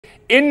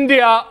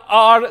India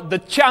are the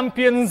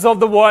champions of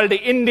the world.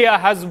 India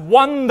has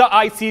won the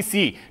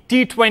ICC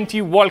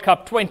T20 World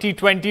Cup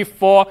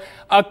 2024.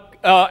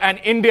 And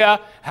India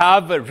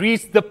have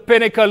reached the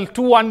pinnacle.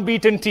 Two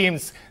unbeaten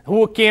teams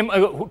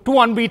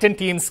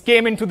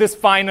came into this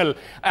final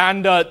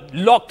and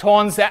locked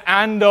horns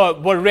and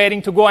were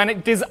raring to go. And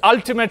it is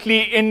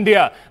ultimately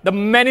India. The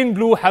men in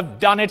blue have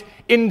done it.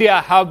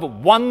 India have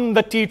won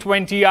the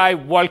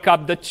T20I World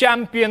Cup, the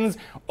champions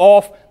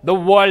of the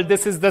world.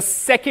 This is the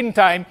second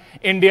time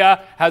India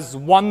has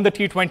won the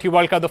T20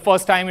 World Cup. The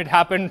first time it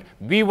happened,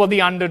 we were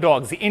the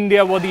underdogs.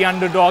 India were the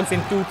underdogs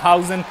in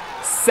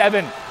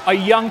 2007. A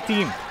young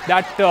team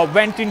that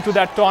went into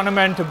that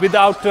tournament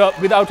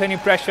without any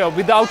pressure,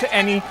 without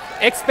any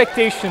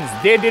expectations.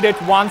 They did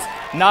it once.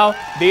 Now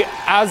they,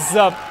 as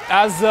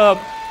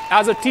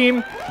a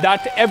team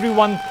that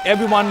everyone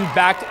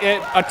backed,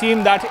 a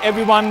team that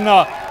everyone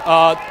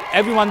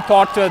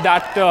thought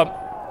that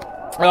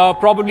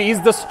probably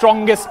is the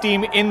strongest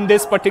team in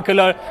this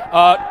particular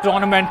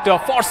tournament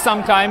for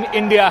some time.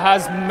 India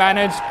has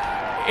managed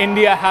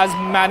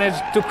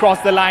to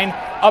cross the line.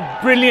 A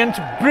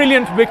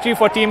brilliant victory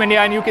for Team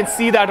India, and you can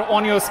see that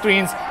on your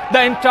screens.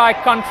 The entire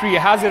country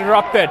has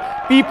erupted.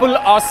 People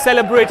are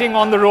celebrating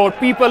on the road.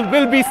 People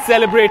will be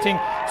celebrating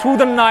through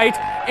the night.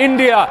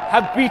 India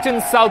have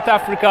beaten South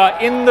Africa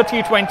in the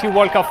T20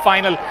 World Cup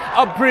final.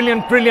 A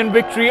brilliant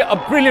victory. A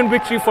brilliant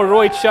victory for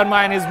Rohit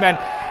Sharma and his men.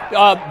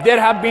 There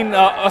have been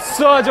a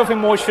surge of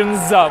emotions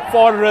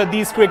for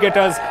these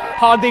cricketers.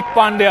 Hardik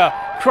Pandya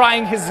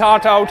crying his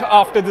heart out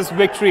after this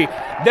victory.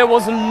 There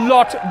was a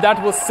lot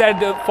that was said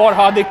for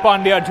Hardik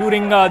Pandya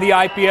during the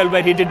IPL,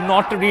 where he did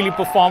not really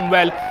perform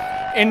well.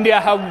 India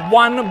have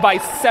won by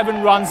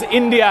 7 runs.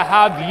 India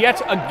have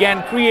yet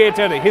again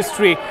created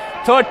history.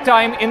 Third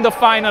time in the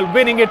final,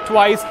 winning it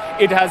twice.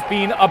 It has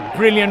been a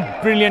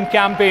brilliant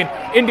campaign.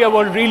 India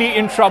were really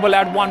in trouble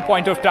at one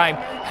point of time.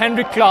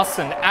 Henrik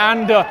Klaasen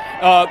and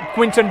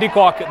Quinton de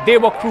Kock, they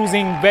were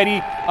cruising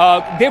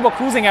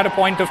at a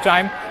point of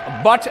time.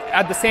 But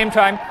at the same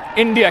time,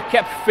 India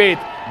kept faith.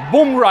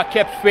 Bumrah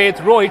kept faith.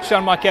 Rohit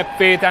Sharma kept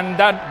faith, and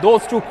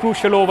those 2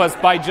 crucial overs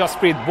by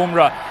Jasprit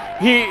Bumrah,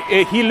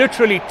 he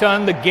literally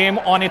turned the game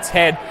on its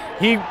head.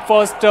 He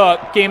first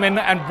came in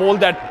and bowled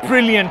that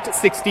brilliant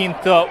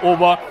 16th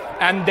over,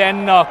 and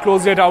then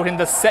closed it out in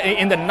the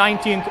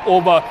 19th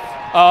over.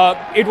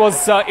 It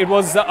was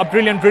a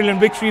brilliant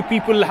victory.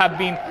 People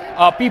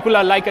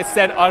are, like I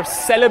said, are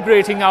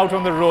celebrating out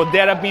on the road.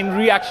 There have been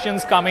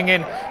reactions coming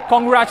in,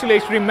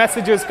 congratulatory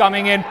messages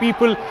coming in.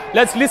 People,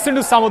 let's listen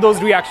to some of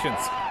those reactions.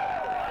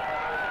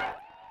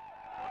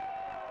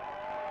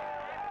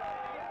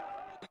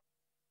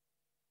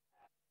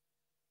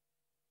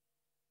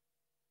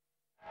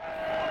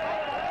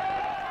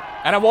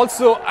 And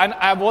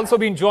I've also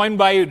been joined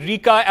by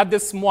Rika at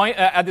this point.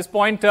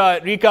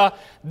 Rika,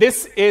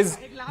 this is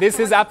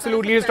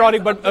absolutely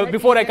historic. But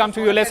before I come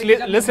to you, let's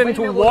listen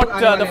to what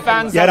the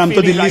fans are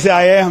feeling. Delhi से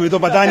आए हैं, हमें तो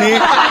पता नहीं.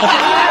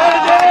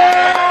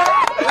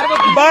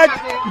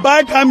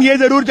 But हम ये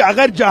जरूर,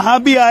 अगर जहां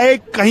भी आए,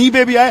 कहीं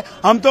पे भी आए,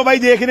 हम तो भाई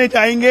देखने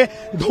चाहेंगे.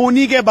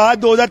 धोनी के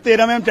बाद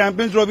 2013 में हम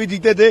चैंपियंस ट्रॉफी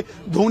जीते थे.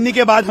 धोनी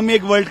के बाद हमें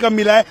एक वर्ल्ड कप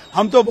मिला है.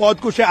 हम तो बहुत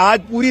खुश है. आज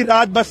पूरी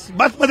रात बस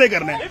मजे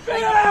करने हैं.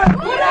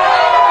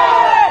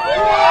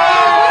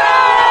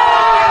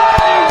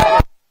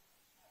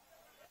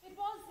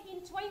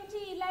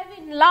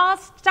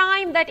 Last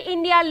time that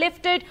India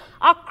lifted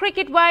a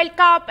Cricket World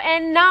Cup,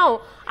 and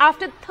now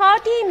after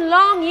 13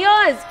 long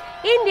years,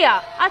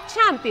 India are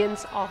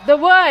champions of the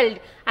world,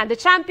 and the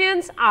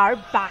champions are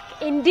back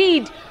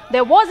indeed.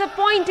 There was a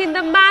point in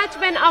the match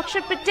when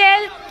Axar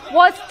Patel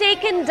was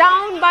taken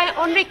down by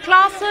Anrich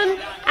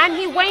and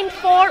he went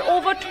for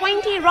over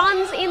 20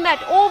 runs in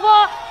that over.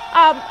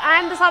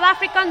 And the South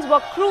Africans were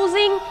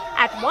cruising.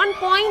 At one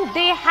point,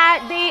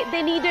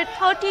 they needed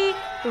 30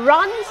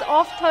 runs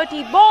of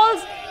 30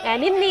 balls,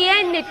 and in the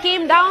end, it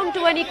came down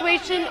to an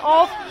equation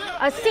of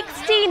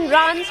 16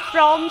 runs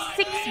from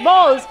 6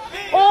 balls,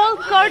 all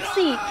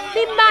courtesy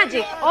the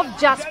magic of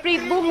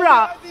Jasprit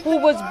Bumrah, who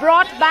was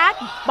brought back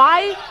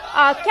by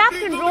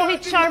Captain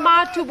Rohit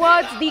Sharma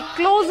towards the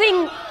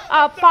closing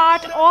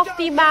part of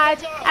the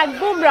match, and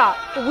Bumrah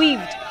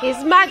weaved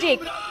his magic.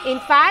 In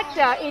fact,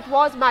 it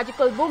was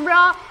magical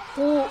Bumrah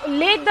who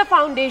laid the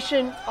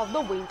foundation of the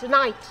win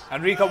tonight.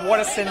 And Rika, what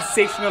a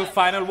sensational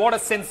final, what a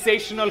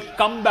sensational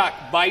comeback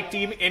by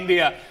Team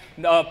India.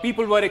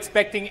 People were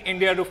expecting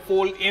India to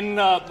fall in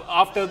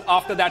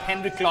after that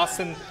Henrik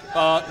Klaasen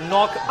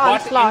knock,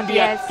 but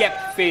India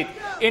kept faith.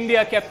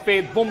 India kept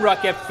faith,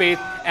 Bumrah kept faith,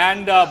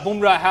 and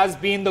Bumrah has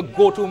been the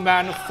go-to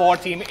man for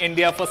Team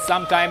India for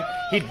some time.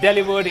 He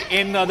delivered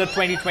in the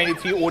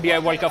 2023 ODI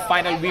World Cup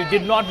final. We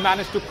did not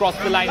manage to cross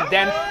the line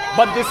then,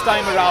 but this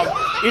time around,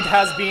 it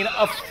has been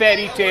a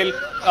fairy tale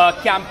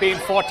campaign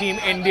for Team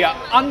India.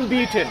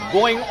 Unbeaten,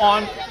 going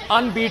on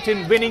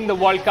unbeaten, winning the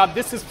World Cup.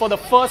 This is for the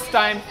first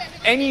time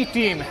any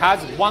team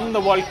has won the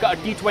World Cup,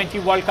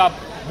 T20 World Cup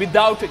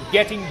without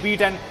getting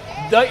beaten.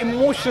 The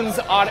emotions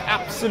are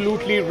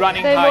absolutely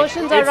running high. The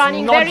emotions are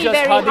running very,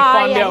 very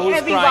high, and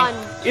everyone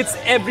It's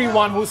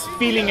everyone who's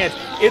feeling it.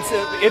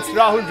 It's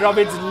Rahul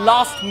Dravid's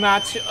last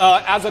match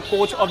as a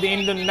coach of the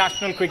Indian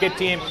national cricket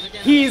team.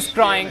 He is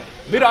crying.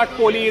 Virat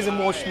Kohli is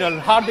emotional.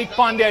 Hardik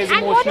Pandya is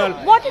emotional.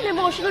 What an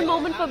emotional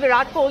moment for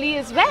Virat Kohli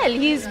as well.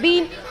 He's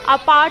been a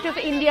part of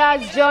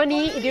India's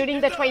journey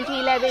during the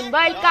 2011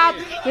 World Cup.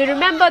 We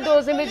remember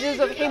those images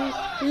of him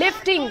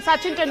lifting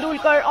Sachin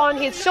Tendulkar on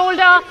his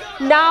shoulder.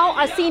 Now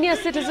a senior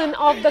citizen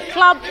of the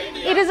club.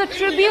 It is a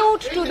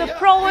tribute to the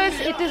prowess.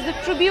 It is a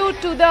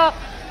tribute to the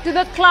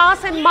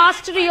class and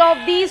mastery of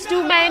these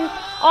two men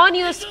on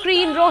your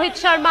screen, Rohit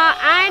Sharma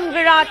and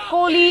Virat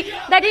Kohli,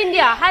 that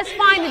India has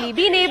finally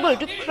been able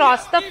to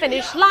cross the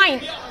finish line.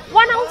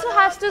 One also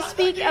has to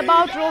speak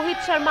about Rohit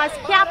Sharma's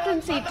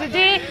captaincy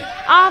today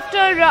after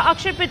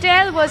Axar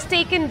Patel was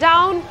taken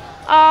down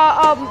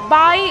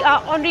by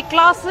Anrich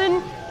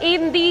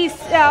in the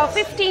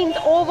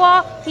 15th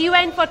over. He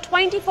went for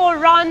 24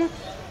 runs.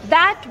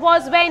 That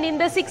was when in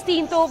the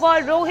 16th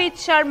over, Rohit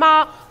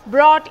Sharma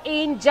brought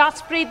in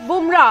Jasprit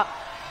Bumrah.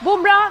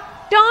 Bumrah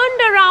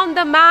turned around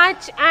the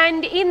match,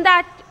 and in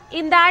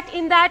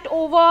that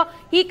over,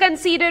 he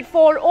conceded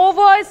 4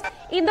 overs.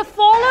 In the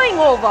following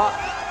over,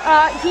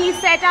 he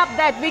set up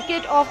that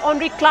wicket of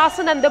Anrich,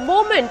 and the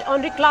moment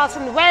Anrich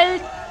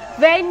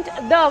went,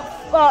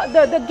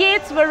 the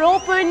gates were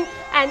open,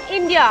 and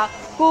India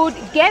could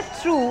get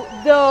through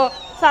the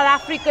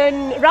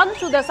run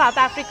through the South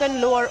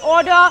African lower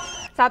order.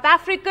 South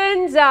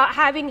Africans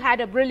having had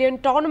a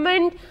brilliant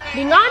tournament,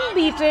 being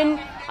unbeaten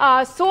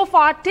so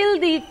far till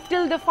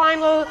the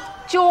final,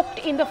 choked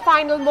in the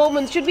final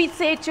moments. Should we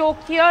say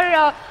choked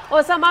here,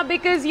 Osama?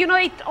 Because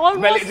it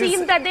almost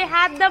seems that they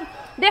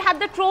had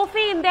the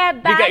trophy in their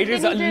bag. It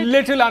is a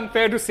little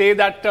unfair to say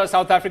that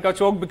South Africa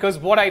choked, because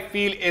what I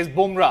feel is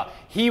Bumrah,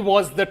 he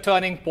was the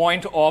turning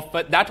point of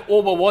that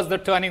over, was the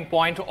turning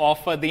point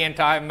of the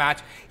entire match.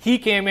 He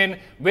came in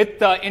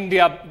with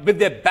India with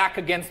their back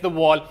against the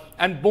wall,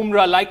 and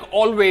Bumrah, like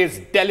always,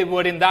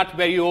 delivered in that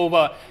very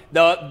over.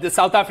 The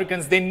South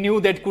Africans, they knew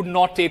they could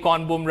not take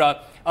on Bumrah,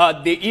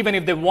 even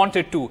if they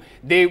wanted to.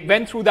 They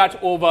went through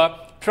that over,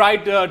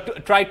 tried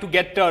to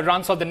get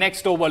runs on the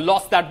next over,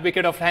 lost that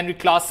wicket of Henrik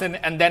Klaasen,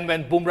 and then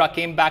when Bumrah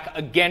came back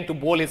again to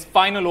bowl his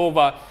final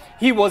over,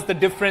 he was the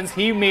difference.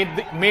 He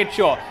made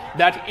sure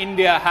that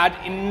India had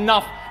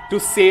enough to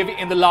save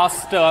in the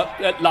last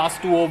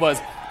 2 overs.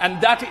 And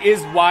that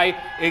is why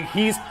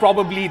he's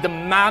probably the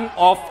man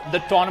of the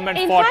tournament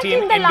for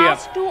Team India. In the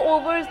last 2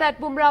 overs that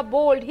Bumrah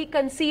bowled, he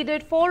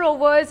conceded 4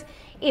 overs,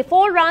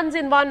 4 runs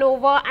in 1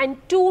 over and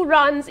 2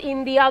 runs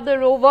in the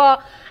other over.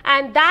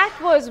 And that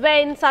was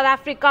when South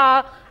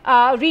Africa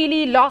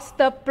really lost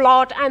the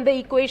plot and the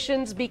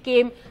equations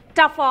became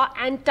tougher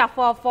and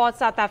tougher for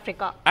South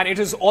Africa. And it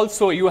is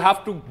also, you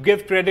have to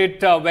give credit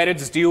where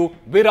it's due,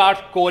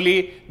 Virat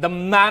Kohli, the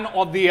man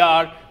of the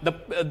hour,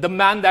 the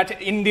man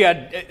that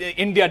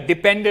India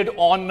depended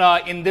on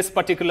in this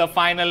particular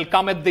final.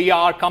 Come at the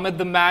hour, come at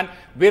the man.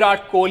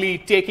 Virat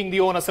Kohli taking the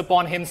onus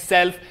upon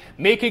himself,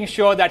 making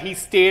sure that he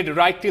stayed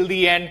right till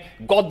the end,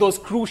 got those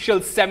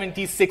crucial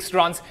 76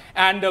 runs.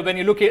 And when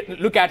you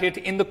look at it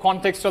in the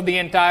context of the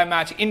entire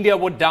match, India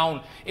were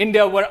down.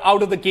 India were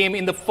out of the game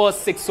in the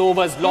first 6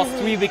 overs, lost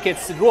 3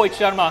 wickets. Rohit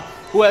Sharma,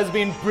 who has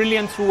been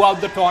brilliant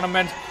throughout the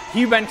tournament,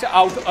 he went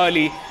out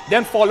early.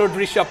 Then followed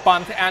Rishabh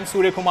Pant and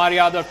Surya Kumar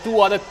Yadav,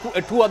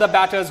 two other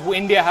batters who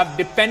India have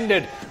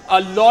depended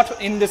a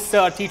lot in this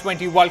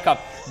T20 World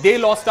Cup. They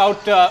lost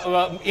out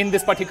in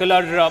this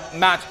particular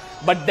match.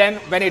 But then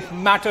when it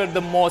mattered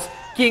the most,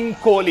 King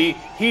Kohli,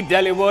 he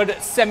delivered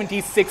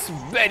 76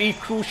 very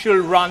crucial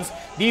runs.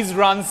 These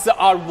runs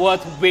are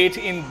worth weight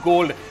in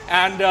gold.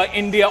 And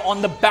India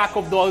on the back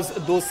of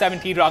those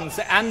 70 runs,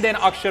 and then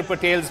Axar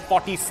Patel's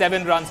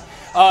 47 runs,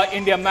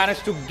 India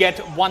managed to get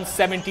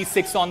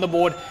 176 on the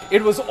board.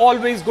 It was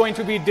always going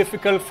to be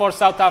difficult for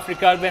South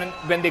Africa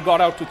when they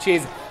got out to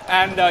chase.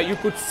 And you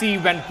could see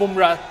when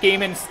Bumrah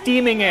came in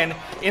steaming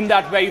in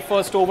that very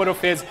first over of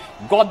his,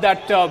 got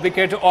that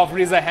wicket of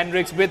Reza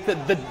Hendricks with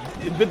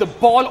the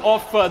ball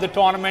of the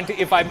tournament,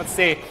 if I must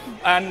say.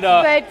 And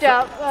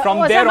from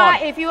Osama, there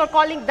on, if you are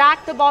calling that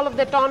the ball of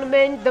the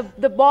tournament,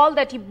 the ball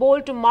that he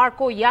bowled to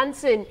Marco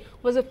Jansen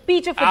was a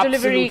peach of a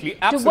delivery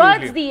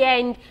towards the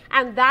end,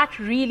 and that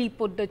really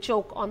put the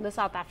choke on the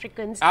South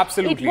Africans.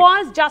 Absolutely. It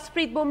was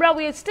Jasprit Bumrah.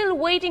 We are still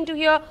waiting to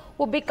hear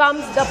who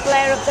becomes the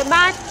player of the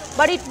match,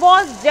 but it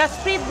was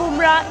Jasprit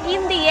Bumrah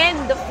in the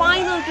end, the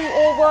final 2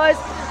 overs,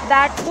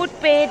 that put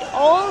paid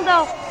all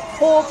the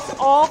hopes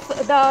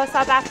of the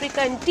South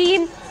African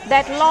team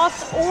that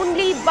lost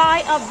only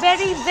by a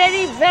very,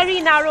 very,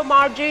 very narrow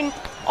margin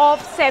of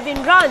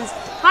 7 runs.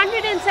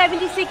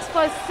 176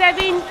 for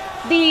 7,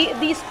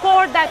 the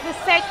score that was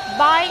set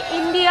by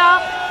India,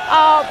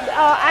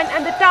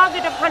 and the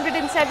target of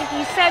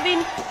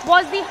 177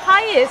 was the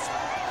highest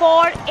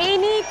for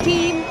any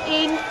team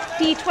in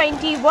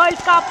T20 World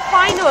Cup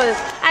finals.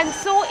 And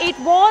so it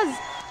was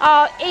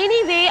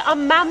anyway a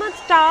mammoth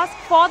task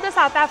for the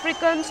South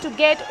Africans to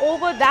get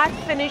over that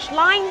finish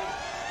line.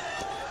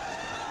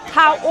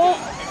 how... In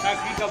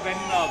fact, Rika,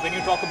 when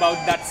you talk about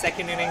that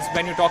second innings,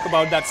 when you talk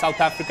about that South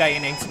Africa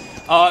innings,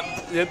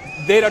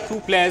 there are two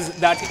players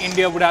that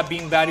India would have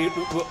been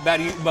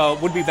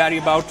would be wary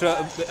about.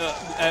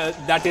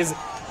 That is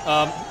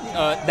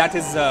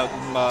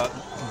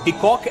De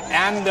Kock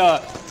and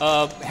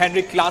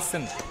Henrik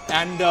Klaassen.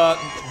 And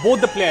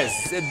both the players,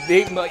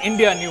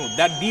 India knew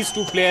that these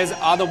two players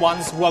are the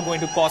ones who are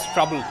going to cause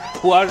trouble,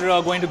 who are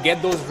going to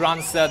get those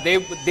runs.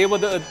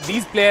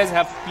 These players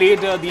have played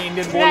the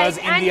Indian bowlers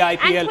in the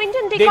IPL. And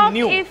Quinton de Kock,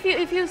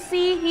 if you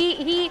see,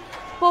 he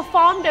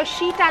performed a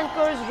sheet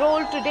anchor's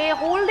role today,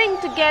 holding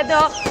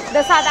together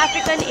the South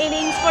African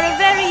innings for a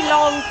very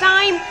long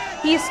time.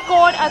 He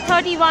scored a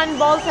 31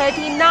 ball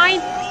 39.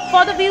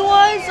 For the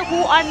viewers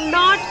who are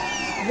not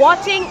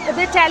watching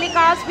the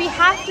telecast, we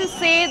have to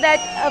say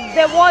that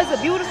there was a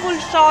beautiful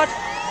shot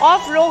of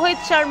Rohit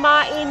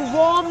Sharma in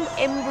warm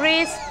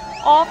embrace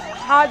of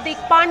Hardik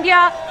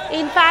Pandya.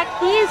 In fact,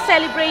 he is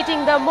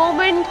celebrating the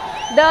moment.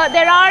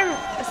 There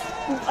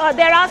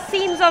are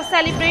scenes of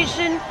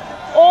celebration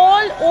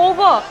all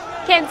over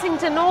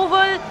Kensington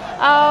Oval.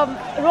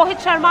 Rohit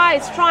Sharma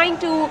is trying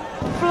to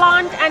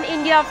plant an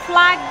India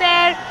flag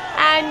there,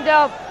 and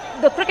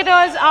the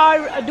cricketers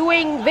are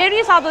doing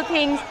various other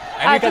things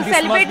to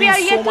celebrate. We are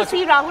yet to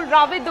see Rahul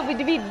Dravid, though we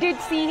did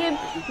see him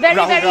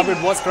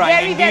Dravid was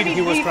crying. Indeed,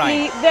 he was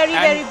crying. Very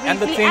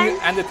briefly.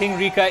 And the thing,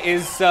 Rika,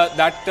 is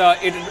that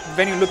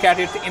when you look at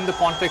it in the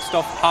context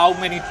of how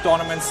many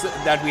tournaments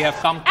that we have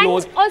come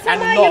close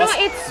and lost,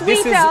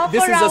 this is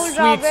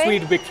a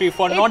sweet victory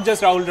for not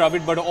just Rahul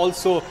Dravid but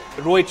also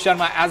Rohit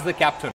Sharma as the captain.